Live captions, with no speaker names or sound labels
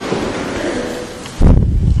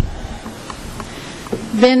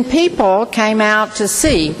Then people came out to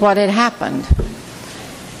see what had happened.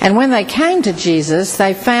 And when they came to Jesus,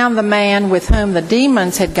 they found the man with whom the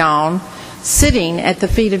demons had gone sitting at the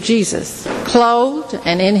feet of Jesus, clothed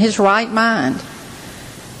and in his right mind.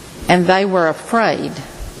 And they were afraid.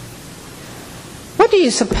 What do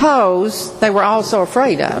you suppose they were also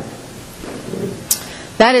afraid of?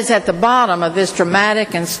 That is at the bottom of this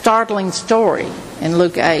dramatic and startling story in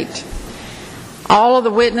Luke 8. All of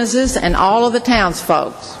the witnesses and all of the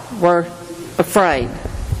townsfolk were afraid.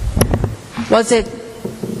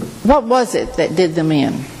 What was it that did them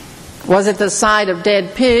in? Was it the sight of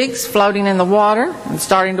dead pigs floating in the water and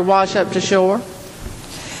starting to wash up to shore?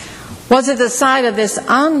 Was it the sight of this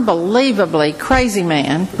unbelievably crazy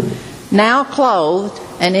man, now clothed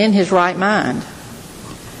and in his right mind?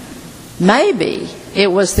 Maybe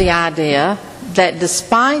it was the idea that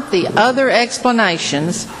despite the other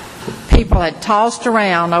explanations people had tossed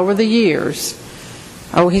around over the years,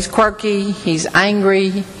 oh, he's quirky, he's angry,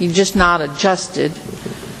 he's just not adjusted,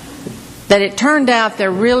 that it turned out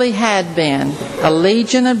there really had been a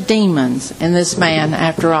legion of demons in this man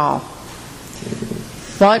after all.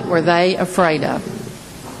 What were they afraid of?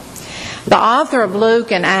 The author of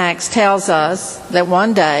Luke and Acts tells us that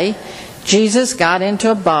one day Jesus got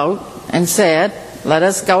into a boat and said, "Let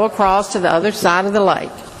us go across to the other side of the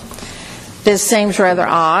lake." This seems rather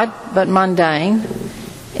odd, but mundane.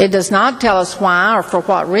 It does not tell us why or for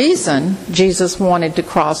what reason Jesus wanted to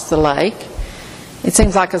cross the lake. It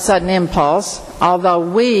seems like a sudden impulse, although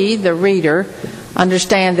we, the reader,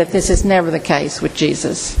 understand that this is never the case with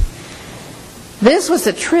Jesus. This was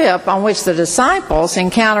the trip on which the disciples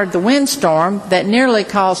encountered the windstorm that nearly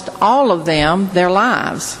cost all of them their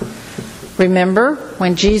lives. Remember,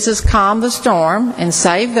 when Jesus calmed the storm and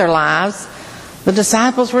saved their lives, the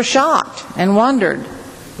disciples were shocked and wondered,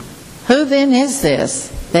 "Who then is this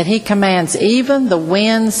that he commands even the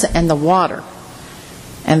winds and the water,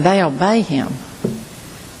 and they obey him?"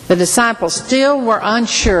 The disciples still were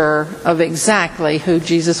unsure of exactly who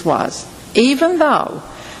Jesus was, even though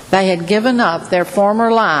they had given up their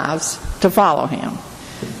former lives to follow him.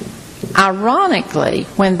 Ironically,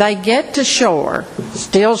 when they get to shore,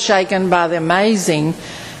 still shaken by the amazing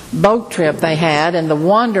boat trip they had and the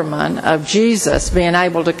wonderment of Jesus being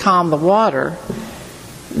able to calm the water,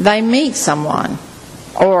 they meet someone,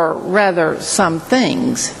 or rather some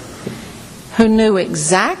things, who knew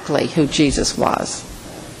exactly who Jesus was,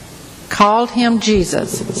 called him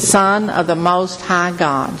Jesus, Son of the Most High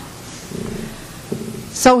God.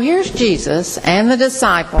 So here's Jesus and the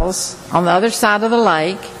disciples on the other side of the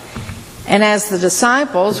lake, and as the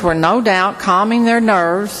disciples were no doubt calming their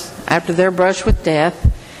nerves after their brush with death,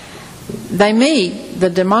 they meet the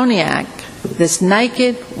demoniac, this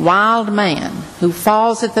naked, wild man who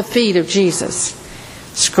falls at the feet of Jesus,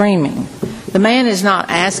 screaming. The man is not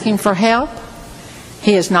asking for help.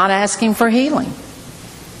 He is not asking for healing.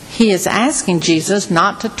 He is asking Jesus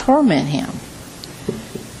not to torment him.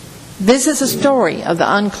 This is a story of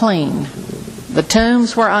the unclean. The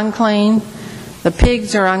tombs were unclean, the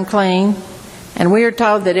pigs are unclean, and we are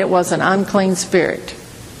told that it was an unclean spirit.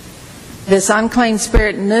 This unclean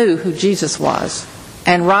spirit knew who Jesus was,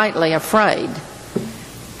 and rightly afraid.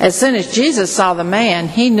 As soon as Jesus saw the man,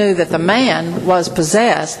 he knew that the man was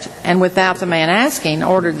possessed, and without the man asking,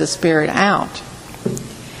 ordered the spirit out.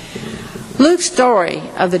 Luke's story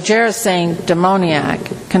of the Gerasene demoniac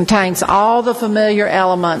contains all the familiar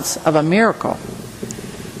elements of a miracle.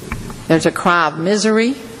 There's a cry of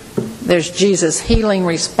misery, there's Jesus' healing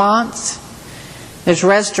response, there's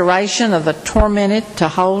restoration of the tormented to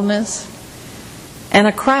wholeness, and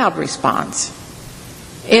a crowd response.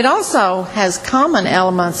 It also has common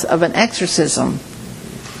elements of an exorcism.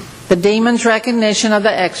 The demon's recognition of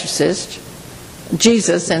the exorcist,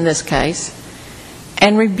 Jesus in this case,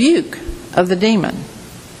 and rebuke of the demon.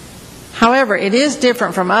 However, it is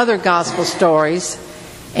different from other gospel stories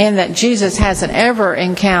in that Jesus hasn't ever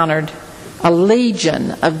encountered a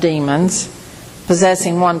legion of demons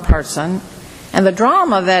possessing one person, and the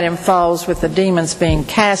drama that unfolds with the demons being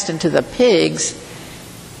cast into the pigs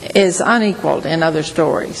is unequaled in other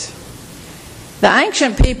stories. The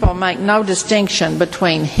ancient people make no distinction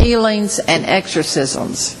between healings and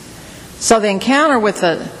exorcisms. So the encounter with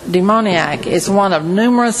the demoniac is one of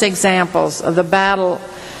numerous examples of the battle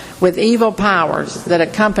with evil powers that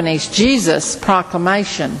accompanies Jesus'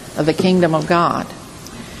 proclamation of the kingdom of God.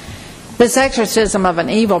 This exorcism of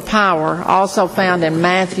an evil power, also found in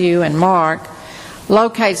Matthew and Mark,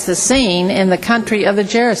 locates the scene in the country of the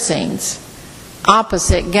Gerasenes,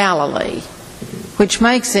 opposite Galilee, which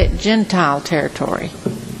makes it Gentile territory.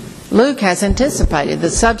 Luke has anticipated the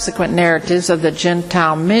subsequent narratives of the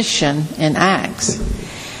Gentile mission in Acts.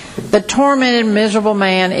 The tormented, miserable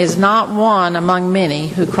man is not one among many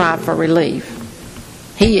who cry for relief.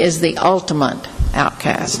 He is the ultimate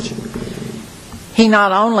outcast. He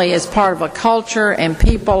not only is part of a culture and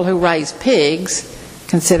people who raise pigs,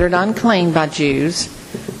 considered unclean by Jews,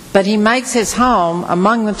 but he makes his home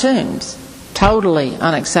among the tombs, totally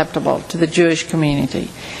unacceptable to the Jewish community,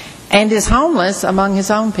 and is homeless among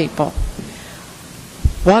his own people.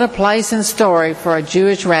 What a place and story for a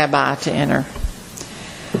Jewish rabbi to enter.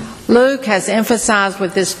 Luke has emphasized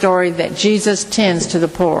with this story that Jesus tends to the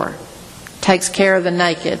poor, takes care of the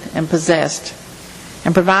naked and possessed,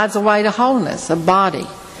 and provides a way to wholeness of body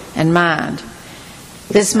and mind.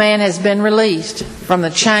 This man has been released from the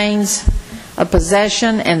chains of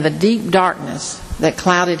possession and the deep darkness that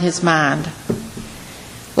clouded his mind.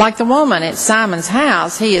 Like the woman at Simon's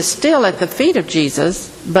house, he is still at the feet of Jesus,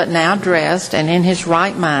 but now dressed and in his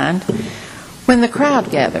right mind when the crowd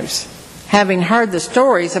gathers, having heard the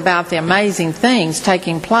stories about the amazing things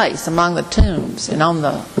taking place among the tombs and on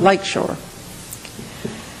the lakeshore.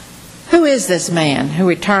 Who is this man who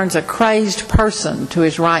returns a crazed person to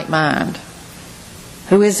his right mind?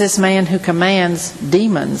 Who is this man who commands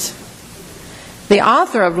demons? The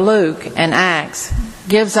author of Luke and Acts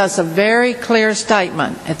gives us a very clear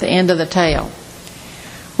statement at the end of the tale.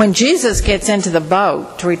 When Jesus gets into the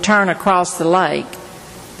boat to return across the lake,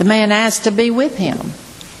 the man asks to be with him.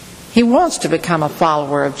 He wants to become a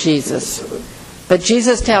follower of Jesus. But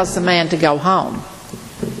Jesus tells the man to go home.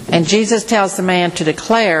 And Jesus tells the man to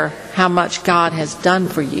declare how much God has done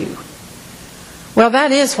for you. Well,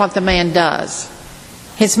 that is what the man does.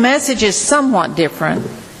 His message is somewhat different.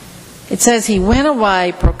 It says he went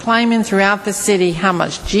away proclaiming throughout the city how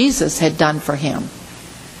much Jesus had done for him.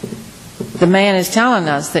 The man is telling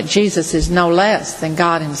us that Jesus is no less than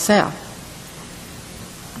God himself.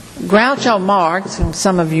 Groucho Marx, whom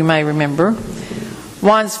some of you may remember,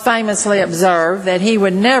 once famously observed that he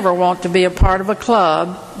would never want to be a part of a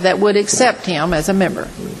club that would accept him as a member.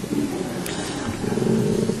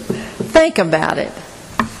 Think about it.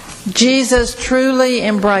 Jesus truly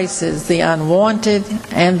embraces the unwanted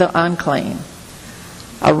and the unclean.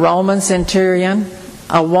 A Roman centurion,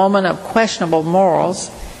 a woman of questionable morals,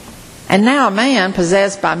 and now a man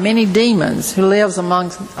possessed by many demons who lives among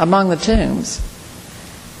the tombs.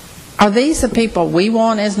 Are these the people we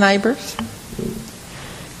want as neighbors?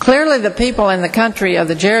 Clearly the people in the country of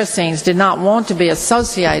the Gerasenes did not want to be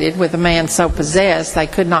associated with a man so possessed they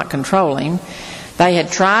could not control him. They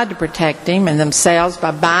had tried to protect him and themselves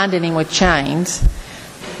by binding him with chains,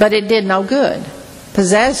 but it did no good.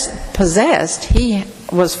 Possessed, he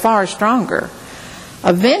was far stronger.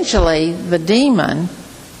 Eventually, the demon,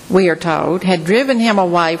 we are told, had driven him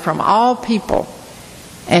away from all people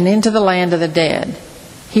and into the land of the dead.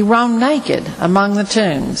 He roamed naked among the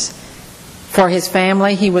tombs. For his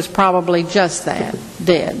family, he was probably just that,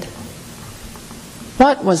 dead.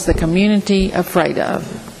 What was the community afraid of?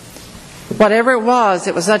 Whatever it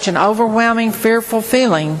was such an overwhelming, fearful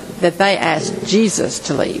feeling that they asked Jesus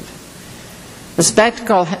to leave. The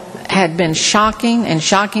spectacle had been shocking, and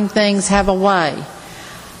shocking things have a way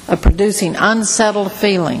of producing unsettled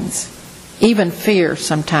feelings, even fear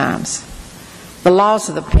sometimes. The loss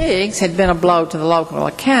of the pigs had been a blow to the local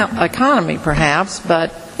economy, perhaps,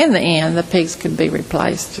 but in the end, the pigs could be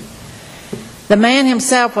replaced. The man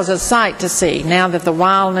himself was a sight to see, now that the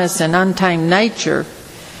wildness and untamed nature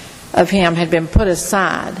of him had been put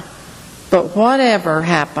aside. But whatever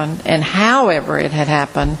happened, and however it had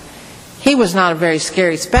happened, he was not a very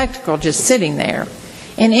scary spectacle just sitting there.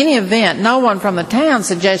 In any event, no one from the town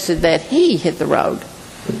suggested that he hit the road.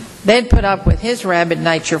 They'd put up with his rabid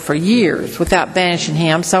nature for years without banishing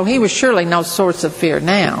him, so he was surely no source of fear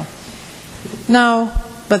now. No,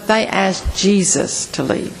 but they asked Jesus to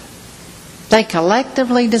leave. They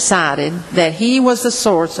collectively decided that he was the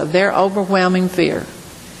source of their overwhelming fear.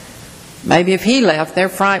 Maybe if he left, their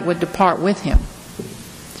fright would depart with him.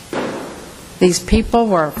 These people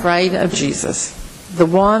were afraid of Jesus, the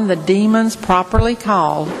one the demons properly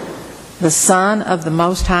called the Son of the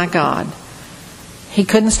Most High God. He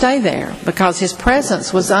couldn't stay there because his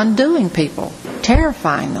presence was undoing people,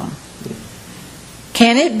 terrifying them.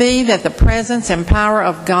 Can it be that the presence and power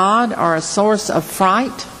of God are a source of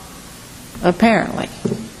fright? Apparently.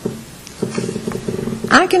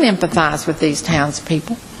 I can empathize with these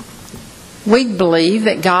townspeople. We believe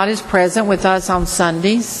that God is present with us on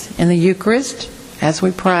Sundays in the Eucharist as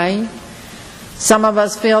we pray. Some of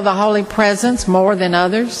us feel the Holy Presence more than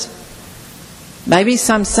others. Maybe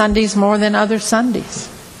some Sundays more than other Sundays.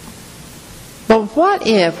 But what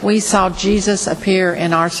if we saw Jesus appear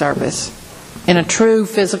in our service in a true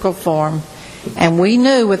physical form, and we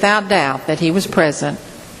knew without doubt that he was present,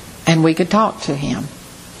 and we could talk to him.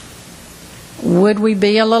 Would we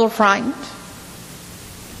be a little frightened?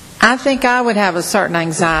 I think I would have a certain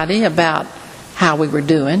anxiety about how we were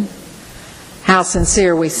doing, how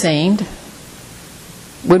sincere we seemed.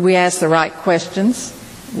 Would we ask the right questions?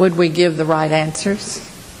 Would we give the right answers?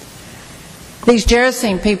 These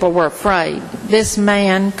Gerasene people were afraid. This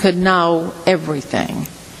man could know everything.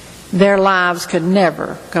 Their lives could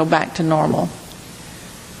never go back to normal.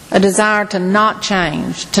 A desire to not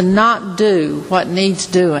change, to not do what needs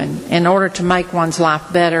doing in order to make one's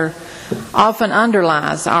life better, often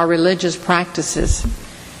underlies our religious practices.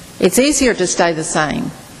 It's easier to stay the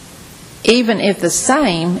same, even if the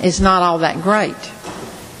same is not all that great,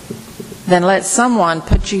 than let someone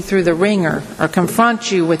put you through the ringer or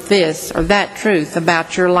confront you with this or that truth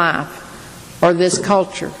about your life or this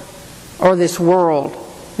culture or this world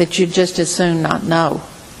that you'd just as soon not know.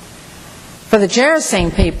 For the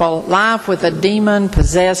Gerasene people, life with a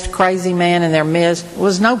demon-possessed crazy man in their midst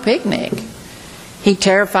was no picnic. He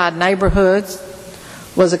terrified neighborhoods,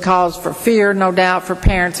 was a cause for fear, no doubt, for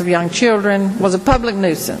parents of young children, was a public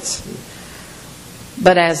nuisance.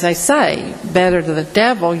 But as they say, better to the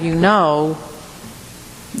devil you know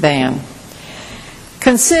than.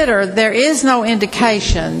 Consider, there is no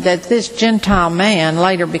indication that this Gentile man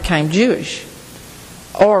later became Jewish,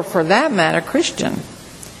 or for that matter, Christian.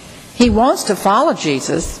 He wants to follow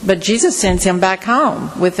Jesus, but Jesus sends him back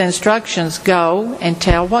home with instructions, go and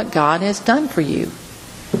tell what God has done for you.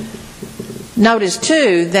 Notice,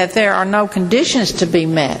 too, that there are no conditions to be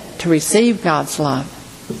met to receive God's love.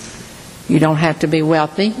 You don't have to be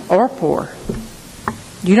wealthy or poor.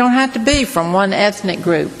 You don't have to be from one ethnic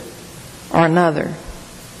group or another.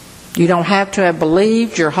 You don't have to have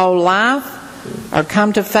believed your whole life or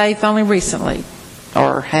come to faith only recently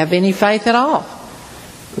or have any faith at all.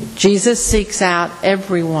 Jesus seeks out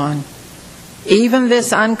everyone, even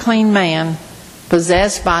this unclean man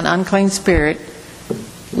possessed by an unclean spirit,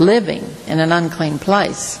 living in an unclean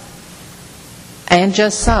place. And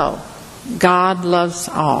just so, God loves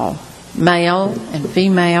all, male and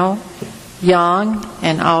female, young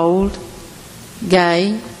and old,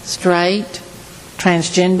 gay, straight,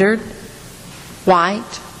 transgendered,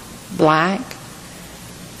 white, black,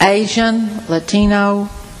 Asian, Latino,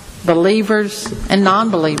 believers and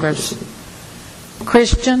non-believers,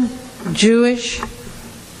 Christian, Jewish,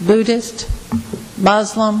 Buddhist,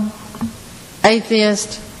 Muslim,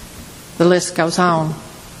 atheist, the list goes on.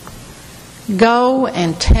 Go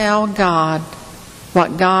and tell God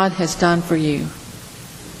what God has done for you.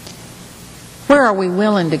 Where are we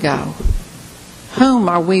willing to go? Whom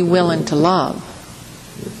are we willing to love?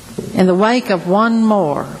 In the wake of one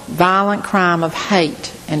more violent crime of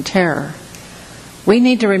hate and terror, we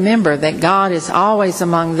need to remember that God is always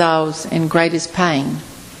among those in greatest pain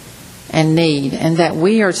and need, and that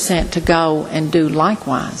we are sent to go and do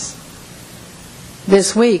likewise.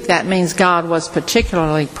 This week, that means God was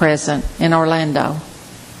particularly present in Orlando,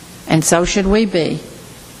 and so should we be,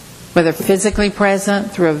 whether physically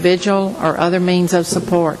present through a vigil or other means of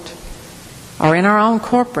support, or in our own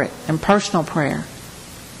corporate and personal prayer.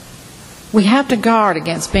 We have to guard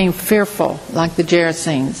against being fearful like the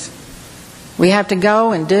Gerasenes. We have to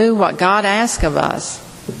go and do what God asks of us,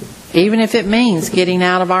 even if it means getting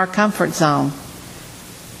out of our comfort zone,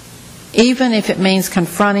 even if it means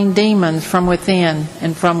confronting demons from within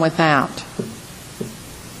and from without.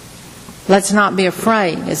 Let's not be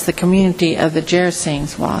afraid as the community of the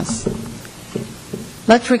Gerasenes was.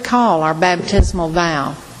 Let's recall our baptismal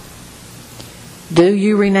vow. Do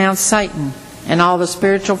you renounce Satan and all the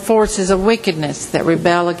spiritual forces of wickedness that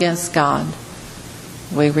rebel against God?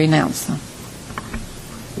 We renounce them.